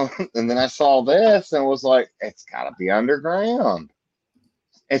then I saw this and was like, it's gotta be underground.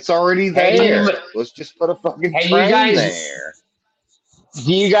 It's already there. Let's just put a fucking Hey, you train guys- there.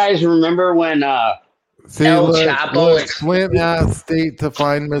 Do you guys remember when See, El look, Chapo? Flint asked state to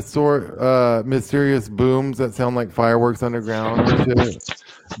find mysterious booms that sound like fireworks underground and shit.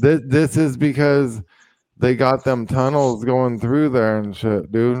 This is because they got them tunnels going through there and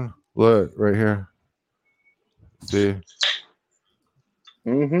shit, dude. Look right here. See?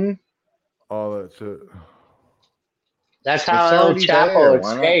 Mm-hmm. All that shit. That's how It's El already Chapo there.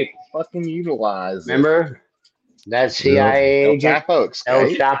 Why not escaped. fucking utilize it? Remember that CIA El agent? Chapo El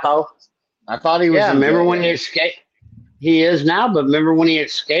escaped? Chapo. I thought he was. Yeah, in remember jail. when he escaped? He is now, but remember when he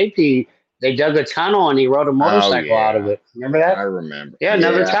escaped? They dug a tunnel and he rode a motorcycle out of it. Remember that? I remember. Yeah,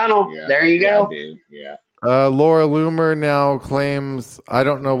 another tunnel. Yeah, There you go. I do. Yeah. Laura Loomer now claims, I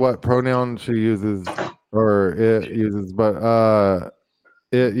don't know what pronoun she uses or it uses, but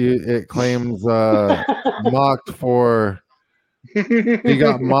it claims mocked for. He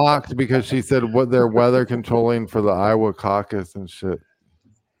got mocked because she said what they're weather controlling for the Iowa caucus and shit.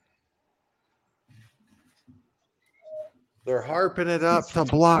 They're harping it up to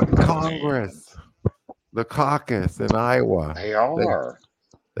block Congress, the caucus in Iowa. They are.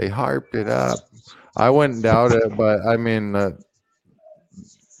 They harped it up. I wouldn't doubt it, but I mean,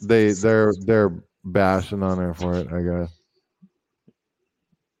 they're bashing on her for it, I guess.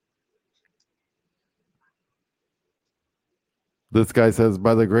 This guy says,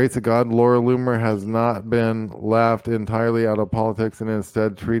 by the grace of God, Laura Loomer has not been left entirely out of politics and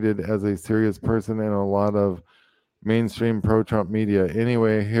instead treated as a serious person in a lot of mainstream pro-Trump media.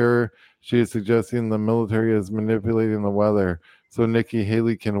 Anyway, here she is suggesting the military is manipulating the weather so Nikki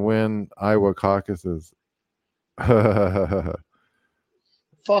Haley can win Iowa caucuses. Fuck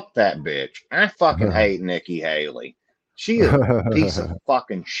that bitch. I fucking hate Nikki Haley. She is a piece of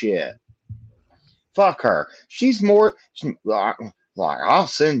fucking shit. Fuck her. She's more like, I'll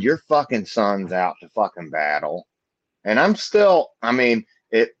send your fucking sons out to fucking battle. And I'm still, I mean,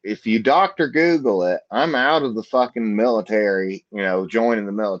 if you Dr. Google it, I'm out of the fucking military, joining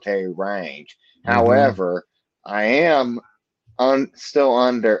the military range. Mm-hmm. However, I am still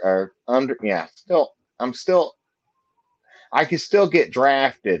I could still get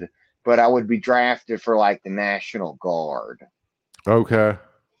drafted, but I would be drafted for like the National Guard. Okay.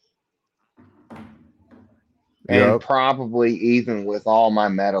 And probably even with all my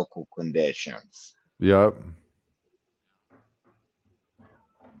medical conditions. Yep.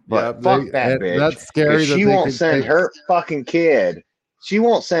 But fuck that bitch. That's scary. She won't send her fucking kid. She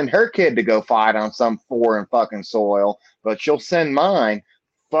won't send her kid to go fight on some foreign fucking soil, but she'll send mine.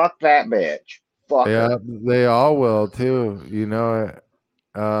 Fuck that bitch. Fuck her. They all will too.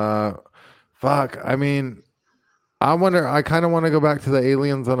 Fuck. I mean, I kind of want to go back to the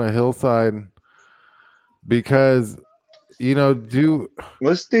aliens on a hillside because,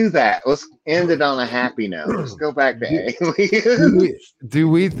 let's do that. Let's end it on a happy note. Let's go back to aliens. Do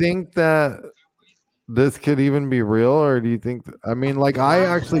we think that this could even be real, or do you think? I mean, like I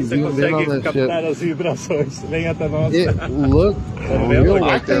actually zoomed in on this shit. It looked real.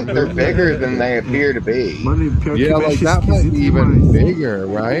 I think they're bigger than they appear to be. Yeah, like that might be even bigger,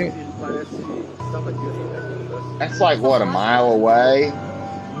 right? That's like what, a mile away?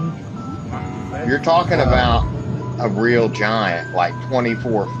 You're talking about a real giant, like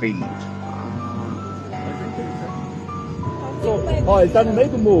 24 feet. Ó, ele tá no meio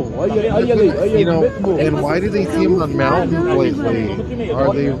do morro. Olha ali, olha no meio do morro. And why do they see him on mountains lately?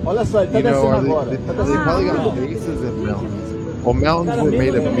 Are they? Olha só, ele tá descendo agora. They probably got bases in mountains. Well, mountains were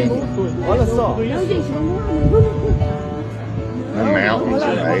made of meat. Olha só. The mountains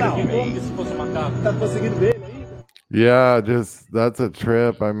are made of meat. Tá conseguindo ver ele aí? Yeah, that's a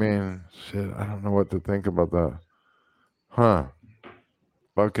trip. I mean, shit, I don't know what to think about that. Huh.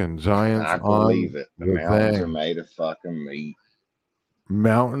 Fucking giants. I believe it. The mountains thing. are made of fucking meat.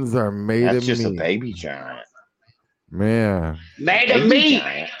 Mountains are made of meat. That's just a baby giant. Man. Made of meat.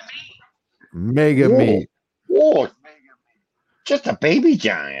 Mega meat. Whoa. Just a baby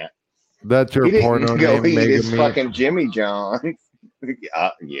giant. That's your He didn't porno go name, eat Mega his Meat. fucking Jimmy John.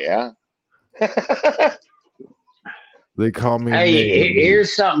 Yeah. They call me Hey, Nate.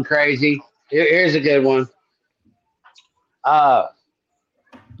 here's something crazy. Here's a good one.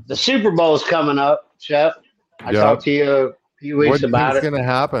 The Super Bowl's coming up, Shep. I talked to you a few What weeks do you about think's it. gonna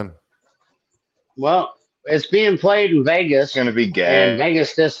happen? Well, it's being played in Vegas. It's gonna be gay. And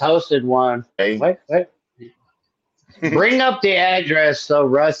Vegas just hosted one. Wait. Bring up the address so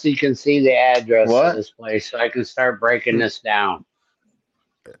Rusty can see the address of this place so I can start breaking this down.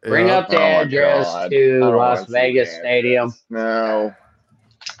 Bring up the address to Las Vegas Stadium. No.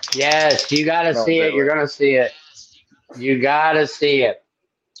 Yes, you got to see it. You're going to see it. You got to see it.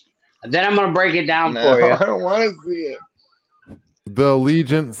 And then I'm going to break it down for you. I don't want to see it. The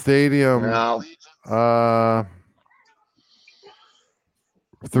Allegiant Stadium. No.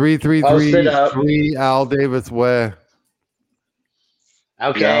 3333 Al Davis Way.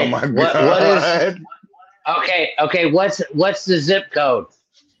 Okay. Oh my what God. is? Okay. What's the zip code?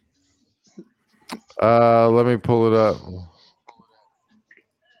 Let me pull it up.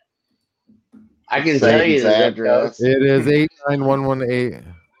 I can tell you the zip code. It is 89118.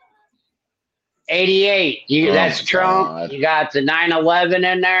 88. That's Trump. God. You got the 9/11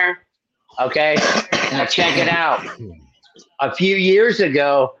 in there. Okay. Now check it out. A few years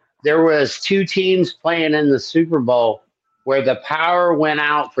ago, there was two teams playing in the Super Bowl where the power went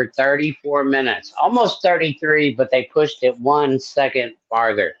out for 34 minutes, almost 33, but they pushed it 1 second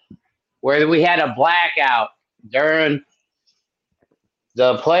farther. Where we had a blackout during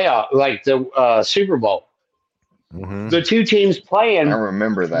the playoff, like the Super Bowl. Mm-hmm. The two teams playing, I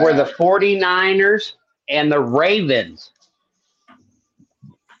remember that, were the 49ers and the Ravens.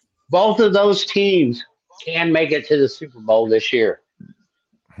 Both of those teams can make it to the Super Bowl this year.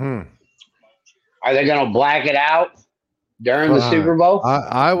 Are they going to black it out during the Super Bowl?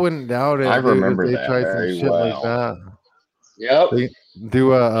 I wouldn't doubt it. I remember they that tried very some shit well. like that. Yep. They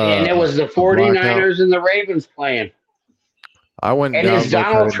do and it was the 49ers and the Ravens playing. I wouldn't and doubt is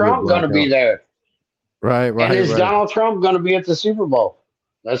Donald Trump going to be there? Right. And is Donald Trump going to be at the Super Bowl?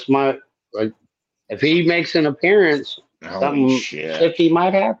 That's my. If he makes an appearance, something shifty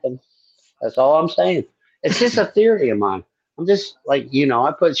might happen. That's all I'm saying. It's just a theory of mine. I'm just like,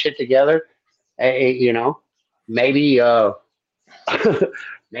 I put shit together. Maybe maybe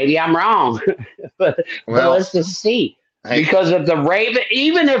I'm wrong, but let's just see. Because if the Ravens,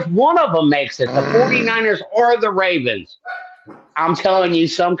 even if one of them makes it, the 49ers or the Ravens, I'm telling you,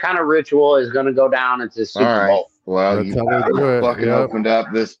 some kind of ritual is going to go down at the Super Bowl. Well, you fucking opened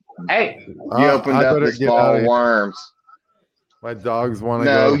up this. Hey, you opened up this ball of worms. My dogs want to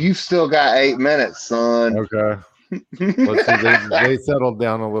go. No, you still got 8 minutes, son. Okay. Let's see. They settled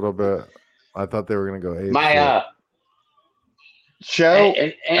down a little bit. I thought they were going to go 8. Show.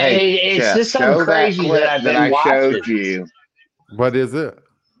 It's just something crazy that I've been watching. Showed you. What is it?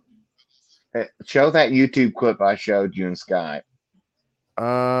 Show that YouTube clip I showed you in Skype.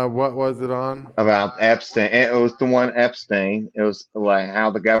 What was it on? About Epstein. It was the one Epstein. It was like how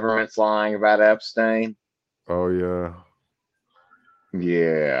the government's lying about Epstein. Oh yeah.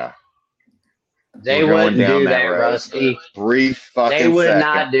 Yeah. They wouldn't do that, Rusty. Brief fucking They would second.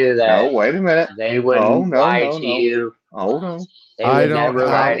 not do that. No, wait a minute. They wouldn't lie to you. Hold on. I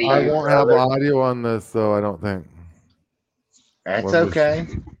won't have audio on this, though. I don't think. That's okay.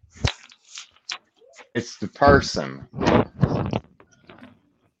 It's the person.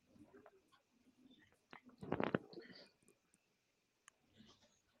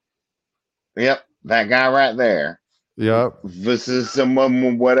 Yep, that guy right there. Yep. This is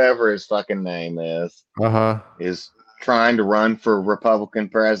someone, whatever his fucking name is. Is trying to run for Republican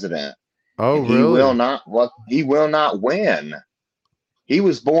president. Oh, and really? He will not win. He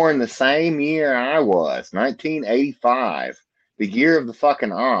was born the same year I was, 1985, the year of the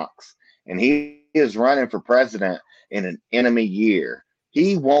fucking ox, and he is running for president in an enemy year.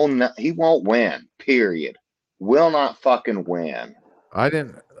 He won't win. Period. Will not fucking win. I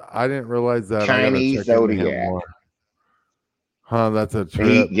didn't realize that. Chinese Zodiac. That's a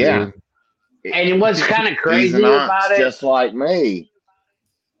trip. Yeah. Dude. And what's kind of crazy about it? Just like me.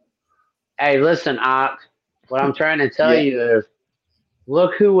 Hey, listen, Ox. What I'm trying to tell you is,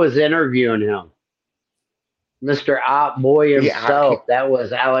 look who was interviewing him. Mr. Op Boy himself. That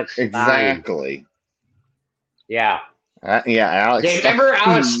was Alex Stein. Exactly. Yeah. Alex. Remember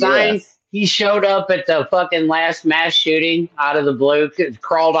Alex Stein? Yes. He showed up at the fucking last mass shooting out of the blue,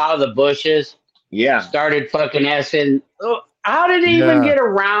 crawled out of the bushes. Yeah. Started fucking S-ing. How did he even get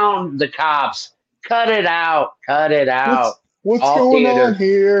around the cops? Cut it out. Cut it out. What's going on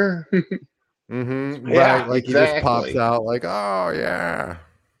here? Right. Like he just pops out like, oh, yeah.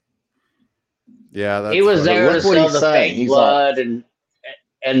 Yeah. That's he was there to sell the fake He's blood and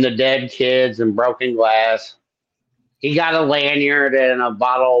the dead kids and broken glass. He got a lanyard and a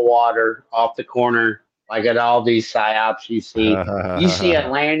bottle of water off the corner, like at all these psyops you see. You see a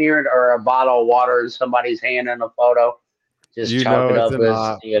lanyard or a bottle of water in somebody's hand in a photo, just chalk it up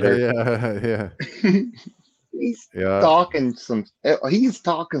as theater. Yeah. He's talking some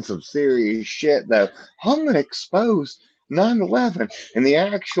serious shit though. I'm gonna expose 9/11 and the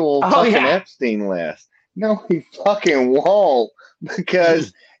actual fucking Epstein list. No, he fucking won't,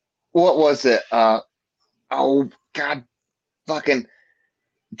 because what was it? Oh God, fucking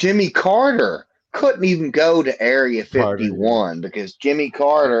Jimmy Carter couldn't even go to Area 51 because Jimmy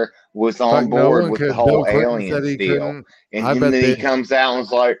Carter was on board with the whole aliens deal. And then he comes out and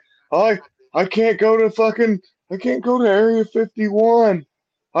was like, I can't go to Area 51.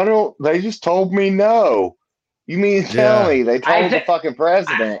 They just told me no. You mean to tell me they told the fucking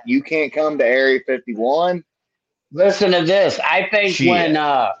president you can't come to Area 51? Listen to this. I think when,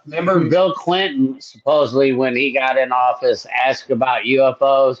 remember Bill Clinton, supposedly when he got in office, asked about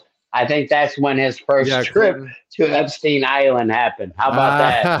UFOs. I think that's when his first trip to Epstein Island happened. How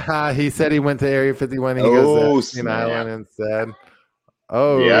about that? He said he went to Area 51. He goes to Epstein Island instead.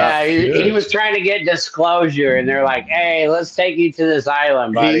 Oh, yeah. He was trying to get disclosure, and they're like, hey, let's take you to this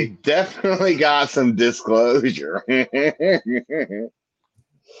island, buddy. He definitely got some disclosure. Yep.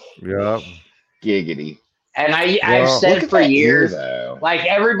 Giggity. And I've said for years, like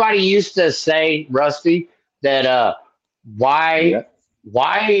everybody used to say, Rusty, that why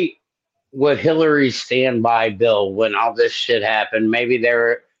would Hillary stand by Bill when all this shit happened? Maybe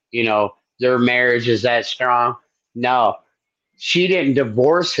their marriage is that strong. No, she didn't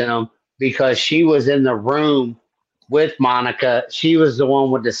divorce him because she was in the room with Monica. She was the one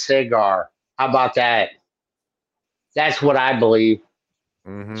with the cigar. How about that? That's what I believe.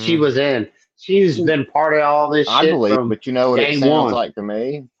 Mm-hmm. She was in. She's been part of all this shit. I believe, but you know what it sounds like to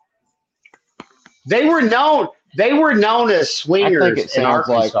me? They were known as swingers in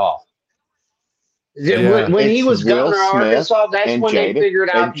Arkansas. When he was governor of Arkansas, that's when they figured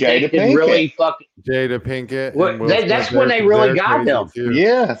out they could really fucking Jada Pinkett. That's when they really got them.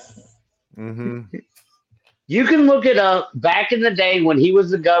 Yes. Mm-hmm. You can look it up. Back in the day when he was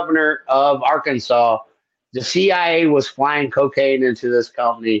the governor of Arkansas, the CIA was flying cocaine into this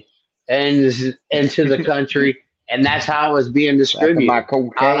company and into the country, and that's how it was being distributed.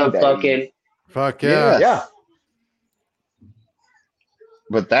 Fuck yeah. Yeah.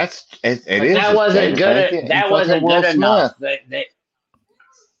 But that's it. That wasn't good. That wasn't good enough.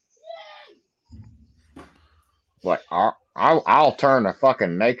 Like I'll turn a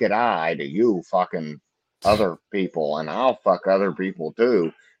fucking naked eye to you fucking other people, and I'll fuck other people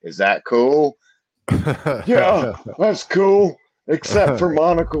too. Is that cool? Yeah, that's cool. Except for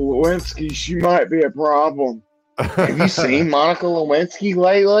Monica Lewinsky, she might be a problem. Have you seen Monica Lewinsky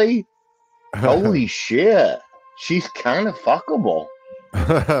lately? Holy shit, she's kind of fuckable.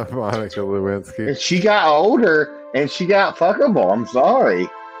 Monica Lewinsky. And she got older and she got fuckable. I'm sorry.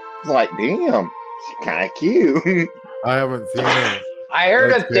 It's like, damn, she's kind of cute. I haven't seen it. I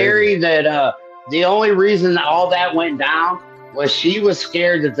heard a theory that the only reason all that went down was she was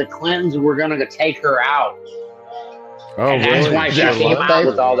scared that the Clintons were going to take her out. Oh, and that's why she came out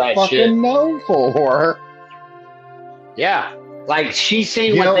with all that shit. Known for. Yeah. Like, she's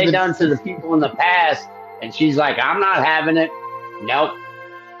seen what they done to the people in the past, and she's like, I'm not having it. Nope.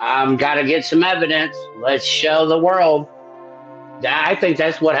 Got to get some evidence. Let's show the world. I think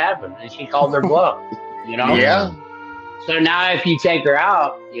that's what happened. And she called their bluff, Yeah. So now if you take her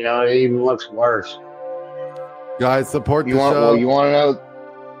out, it even looks worse. Guys, support the show. Well, you want to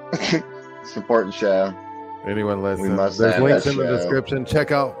know? Support the show. Anyone listening? There's links in the description.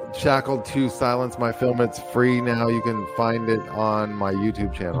 Check out Shackled to Silence, my film. It's free now. You can find it on my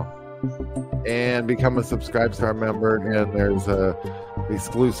YouTube channel. And become a Subscribe Star member. And there's a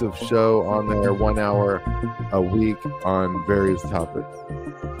exclusive show on there, 1 hour a week on various topics.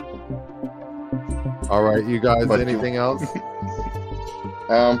 All right, you guys, anything else?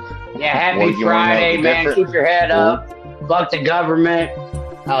 Happy Friday, man. Keep your head up. Fuck the government.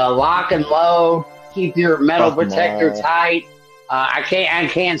 Lock and load. Keep your metal detector tight. I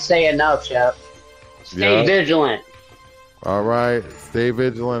can't say enough, Chef. Stay vigilant. All right. Stay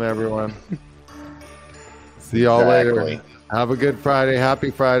vigilant, everyone. See y'all later. Have a good Friday.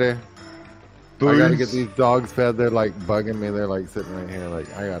 Happy Friday. I gotta get these dogs fed. They're like bugging me. They're like sitting right here like,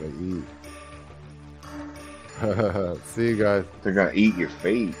 I gotta eat. See you guys. They're gonna eat your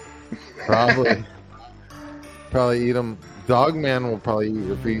feet. Probably. Probably eat them. Dogman will probably eat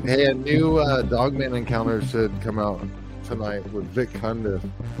your feet. Hey, a new Dogman encounter should come out tonight with Vic Cundiff.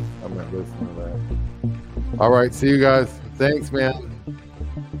 I'm not listening to that. All right, see you guys. Thanks, man.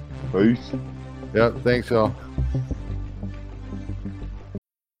 Peace. Yep, thanks, y'all.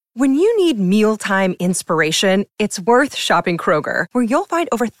 When you need mealtime inspiration, it's worth shopping Kroger, where you'll find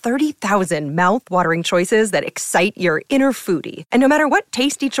over 30,000 mouth-watering choices that excite your inner foodie. And no matter what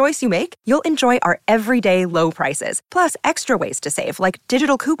tasty choice you make, you'll enjoy our everyday low prices, plus extra ways to save, like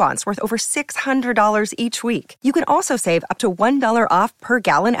digital coupons worth over $600 each week. You can also save up to $1 off per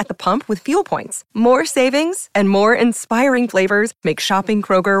gallon at the pump with fuel points. More savings and more inspiring flavors make shopping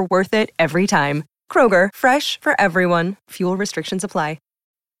Kroger worth it every time. Kroger, fresh for everyone. Fuel restrictions apply.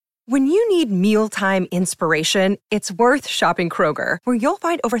 When you need mealtime inspiration, it's worth shopping Kroger, where you'll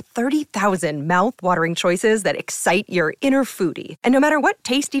find over 30,000 mouth-watering choices that excite your inner foodie. And no matter what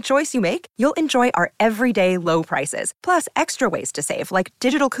tasty choice you make, you'll enjoy our everyday low prices, plus extra ways to save, like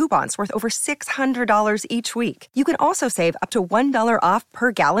digital coupons worth over $600 each week. You can also save up to $1 off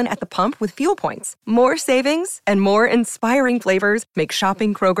per gallon at the pump with fuel points. More savings and more inspiring flavors make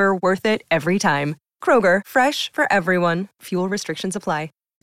shopping Kroger worth it every time. Kroger, fresh for everyone. Fuel restrictions apply.